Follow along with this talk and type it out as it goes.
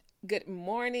good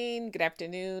morning, good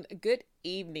afternoon, good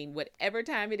evening, whatever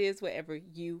time it is, wherever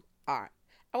you are.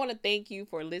 I want to thank you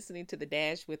for listening to The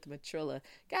Dash with Matrilla.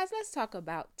 Guys, let's talk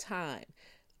about time.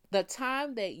 The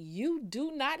time that you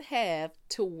do not have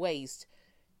to waste.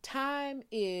 Time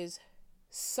is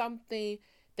something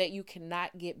that you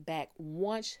cannot get back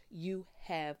once you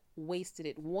have wasted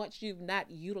it, once you've not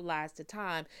utilized the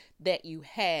time that you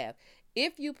have.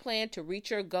 If you plan to reach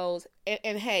your goals,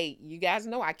 and hey, you guys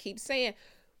know I keep saying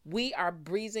we are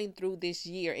breezing through this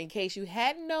year. In case you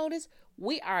hadn't noticed,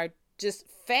 we are just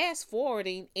fast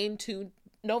forwarding into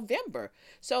November.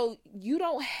 So you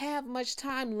don't have much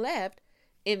time left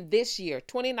in this year,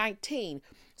 2019.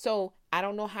 So I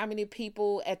don't know how many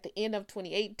people at the end of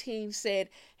 2018 said,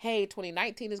 hey,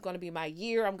 2019 is going to be my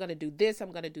year. I'm going to do this.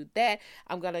 I'm going to do that.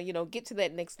 I'm going to, get to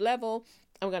that next level.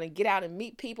 I'm going to get out and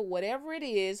meet people. Whatever it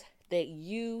is that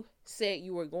you said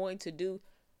you were going to do,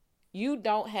 you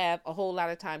don't have a whole lot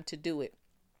of time to do it.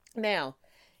 Now,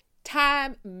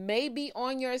 time may be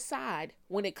on your side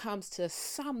when it comes to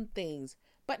some things,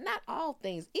 but not all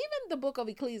things. Even the book of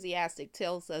Ecclesiastic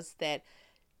tells us that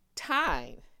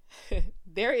time,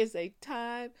 there is a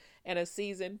time and a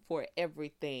season for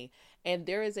everything. And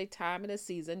there is a time and a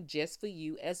season just for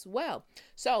you as well.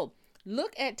 So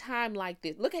look at time like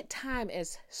this. Look at time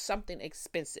as something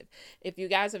expensive. If you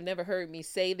guys have never heard me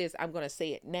say this, I'm going to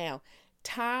say it now.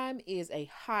 Time is a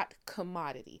hot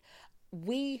commodity.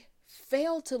 We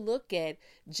fail to look at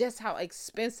just how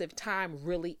expensive time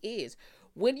really is.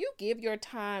 When you give your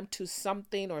time to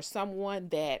something or someone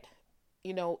that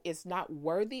is not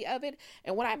worthy of it.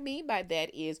 And what I mean by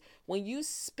that is when you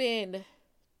spend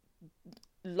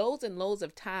loads and loads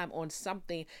of time on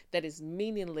something that is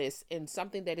meaningless and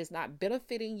something that is not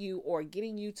benefiting you or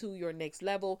getting you to your next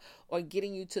level or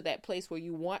getting you to that place where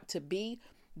you want to be,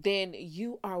 then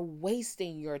you are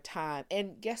wasting your time.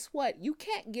 And guess what? You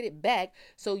can't get it back.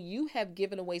 So you have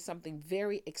given away something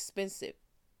very expensive.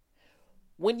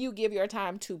 When you give your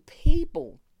time to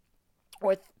people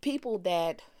or people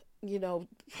that,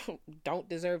 don't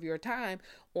deserve your time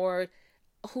or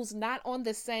who's not on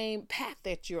the same path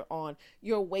that you're on,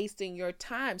 you're wasting your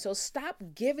time. So stop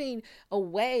giving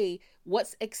away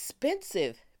what's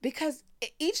expensive, because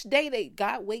each day that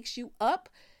God wakes you up,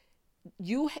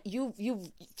 you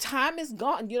time is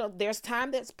gone. There's time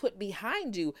that's put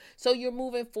behind you, so you're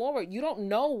moving forward. You don't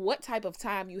know what type of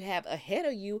time you have ahead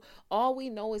of you. All we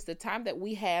know is the time that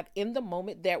we have in the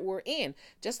moment that we're in.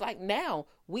 Just like now,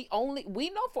 we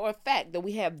know for a fact that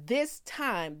we have this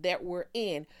time that we're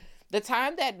in. The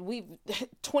time that we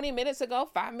 20 minutes ago,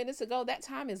 5 minutes ago, that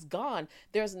time is gone.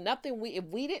 There's nothing if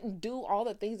we didn't do all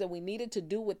the things that we needed to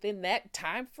do within that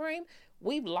time frame,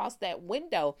 we've lost that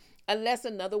window unless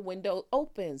another window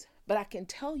opens. But I can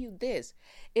tell you this,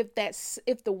 if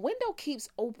the window keeps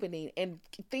opening and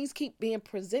things keep being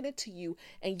presented to you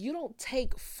and you don't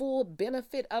take full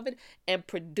benefit of it and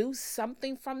produce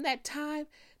something from that time,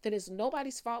 then it's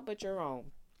nobody's fault but your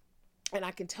own. And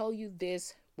I can tell you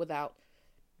this without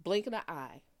blinking an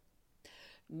eye.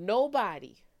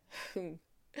 Nobody,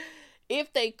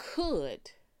 if they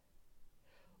could,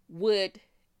 would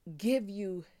give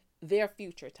you their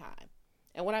future time.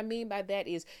 And what I mean by that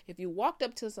is if you walked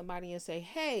up to somebody and say,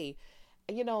 hey,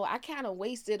 I kind of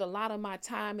wasted a lot of my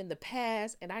time in the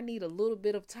past and I need a little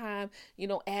bit of time,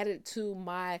 added to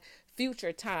my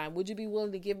future time. Would you be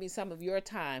willing to give me some of your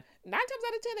time? 9 times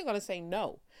out of 10, they're going to say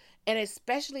no. And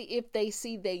especially if they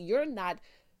see that you're not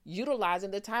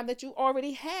utilizing the time that you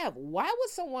already have. Why would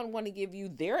someone want to give you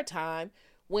their time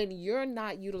when you're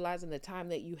not utilizing the time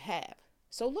that you have?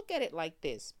 So look at it like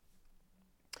this.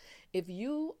 If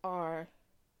you are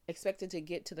expected to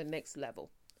get to the next level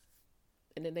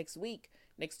in the next week,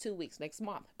 next 2 weeks, next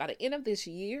month, by the end of this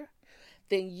year,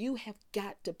 then you have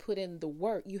got to put in the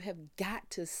work. You have got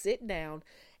to sit down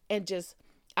and just,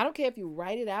 I don't care if you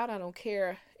write it out. I don't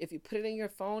care if you put it in your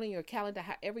phone, in your calendar,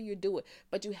 however you do it,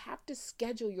 but you have to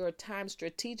schedule your time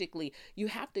strategically. You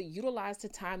have to utilize the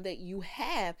time that you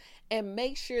have and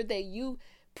make sure that you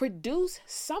produce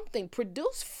something,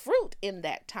 produce fruit in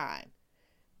that time.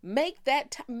 Make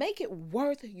it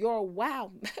worth your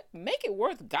while. Make it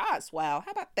worth God's while.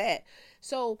 How about that?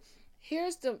 So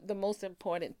here's the most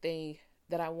important thing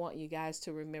that I want you guys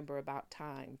to remember about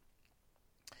time.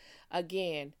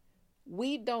 Again,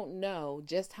 we don't know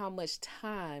just how much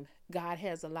time God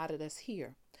has allotted us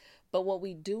here. But what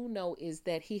we do know is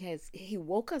that he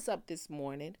woke us up this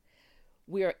morning.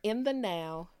 We are in the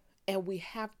now, and we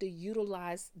have to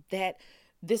utilize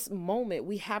this moment.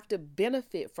 We have to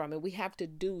benefit from it. We have to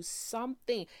do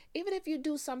something. Even if you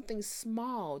do something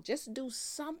small, just do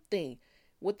something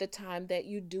with the time that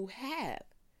you do have.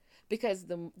 because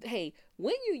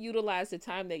when you utilize the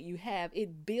time that you have,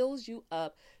 it builds you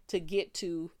up to get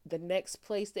to the next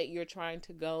place that you're trying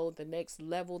to go, the next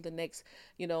level, the next,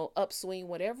 upswing,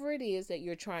 whatever it is that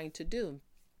you're trying to do.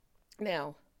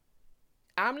 Now,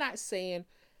 I'm not saying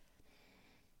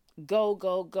go,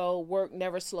 go, go, work,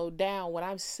 never slow down. What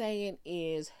I'm saying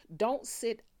is don't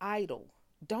sit idle.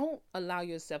 Don't allow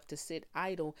yourself to sit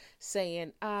idle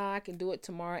saying, I can do it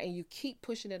tomorrow. And you keep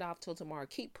pushing it off till tomorrow,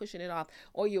 keep pushing it off.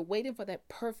 Or you're waiting for that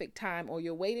perfect time, or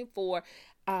you're waiting for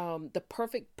the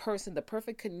perfect person, the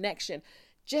perfect connection.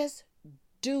 Just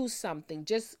do something.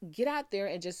 Just get out there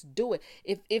and just do it.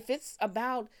 If it's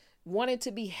about wanting to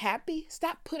be happy,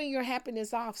 stop putting your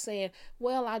happiness off saying,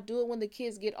 well, I'll do it when the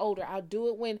kids get older. I'll do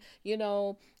it when,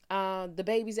 the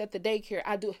baby's at the daycare.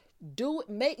 Do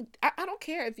it. I don't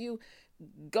care if you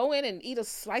go in and eat a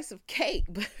slice of cake,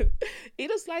 but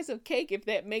eat a slice of cake. If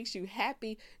that makes you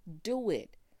happy, do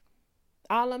it.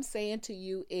 All I'm saying to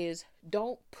you is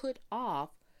don't put off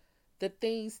the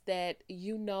things that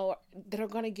that are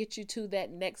going to get you to that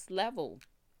next level.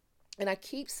 And I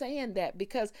keep saying that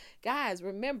because, guys,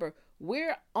 remember,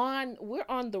 we're on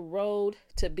the road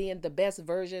to being the best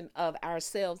version of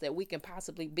ourselves that we can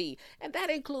possibly be. And that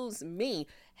includes me.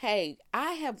 Hey,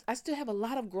 I still have a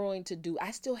lot of growing to do.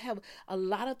 I still have a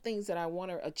lot of things that I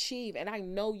want to achieve. And I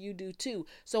know you do too.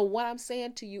 So what I'm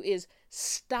saying to you is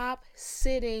stop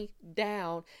sitting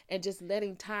down and just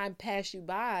letting time pass you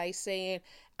by saying,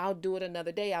 I'll do it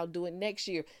another day. I'll do it next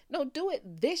year. No, do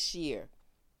it this year.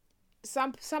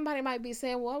 Somebody might be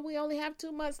saying, well, we only have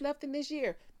 2 months left in this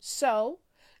year. So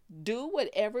do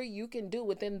whatever you can do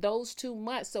within those 2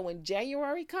 months. So when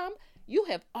January come, you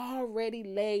have already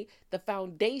laid the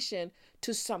foundation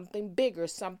to something bigger,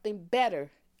 something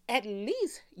better. At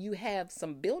least you have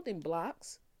some building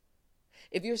blocks.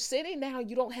 If you're sitting down,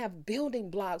 you don't have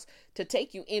building blocks to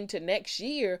take you into next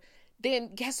year,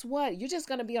 then guess what? You're just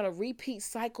going to be on a repeat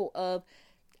cycle of,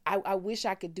 I wish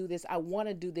I could do this. I want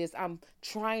to do this. I'm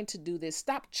trying to do this.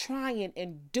 Stop trying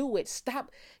and do it. Stop,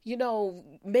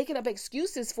 making up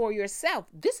excuses for yourself.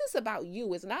 This is about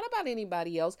you. It's not about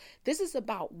anybody else. This is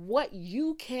about what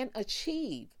you can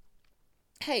achieve.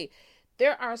 Hey,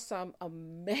 there are some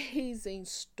amazing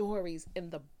stories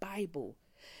in the Bible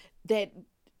that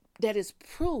is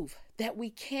proof that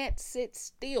we can't sit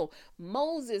still.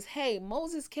 Moses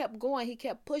kept going. He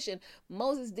kept pushing.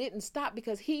 Moses didn't stop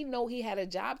because he knew he had a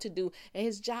job to do. And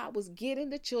his job was getting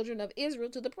the children of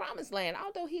Israel to the promised land.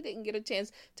 Although he didn't get a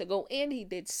chance to go in, he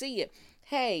did see it.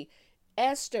 Hey,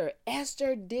 Esther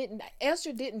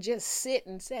didn't just sit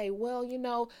and say,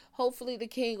 well, hopefully the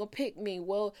king will pick me.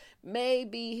 Well,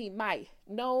 maybe he might.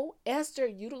 No, Esther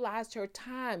utilized her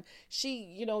time.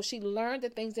 She learned the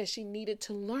things that she needed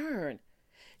to learn.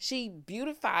 She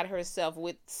beautified herself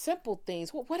with simple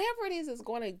things. Whatever it is that's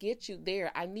going to get you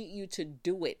there, I need you to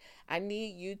do it. I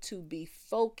need you to be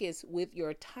focused with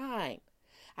your time.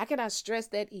 I cannot stress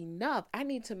that enough. I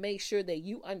need to make sure that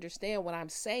you understand what I'm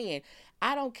saying.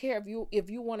 I don't care if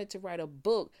you wanted to write a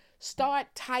book, start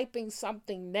typing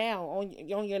something now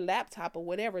on your laptop or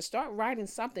whatever. Start writing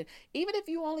something. Even if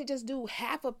you only just do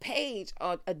half a page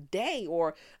a day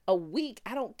or a week,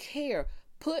 I don't care.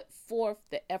 Put forth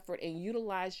the effort and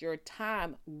utilize your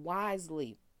time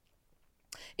wisely.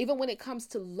 Even when it comes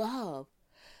to love,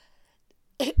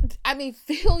 I mean,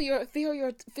 fill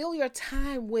your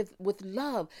time with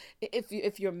love.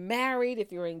 If you're married,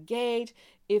 if you're engaged,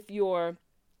 if you're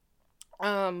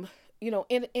in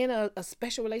a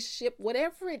special relationship,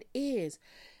 whatever it is,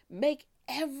 make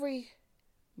every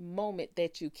moment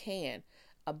that you can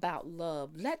about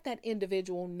love. Let that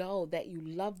individual know that you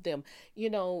love them.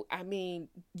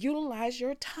 Utilize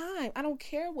your time. I don't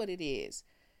care what it is.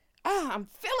 I'm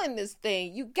feeling this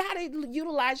thing. You got to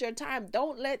utilize your time.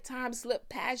 Don't let time slip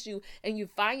past you and you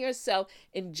find yourself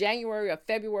in January or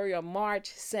February or March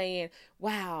saying,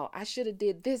 wow, I should have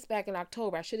did this back in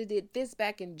October. I should have did this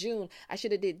back in June. I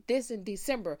should have did this in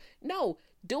December. No,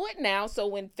 do it now. So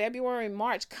when February and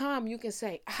March come, you can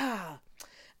say, I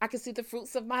can see the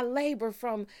fruits of my labor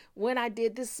from when I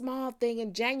did this small thing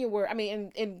in January.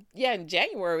 In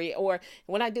January, or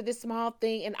when I did this small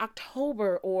thing in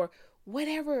October, or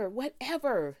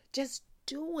whatever. Just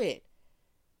do it.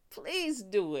 Please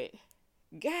do it.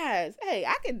 Guys, hey,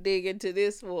 I can dig into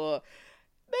this for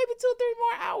maybe 2-3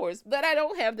 more hours, but I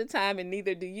don't have the time and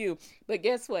neither do you. But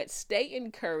guess what? Stay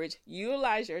encouraged,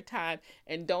 utilize your time,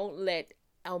 and don't let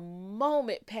a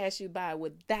moment pass you by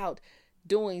without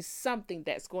doing something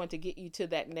that's going to get you to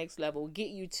that next level, get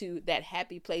you to that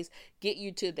happy place, get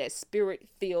you to that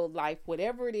spirit-filled life,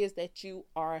 whatever it is that you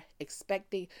are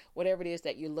expecting, whatever it is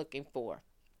that you're looking for.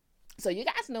 So you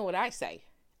guys know what I say.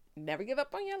 Never give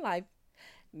up on your life.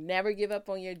 Never give up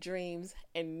on your dreams,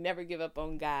 and never give up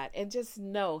on God. And just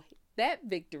know that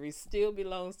victory still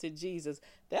belongs to Jesus.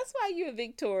 That's why you're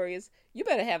victorious. You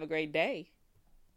better have a great day.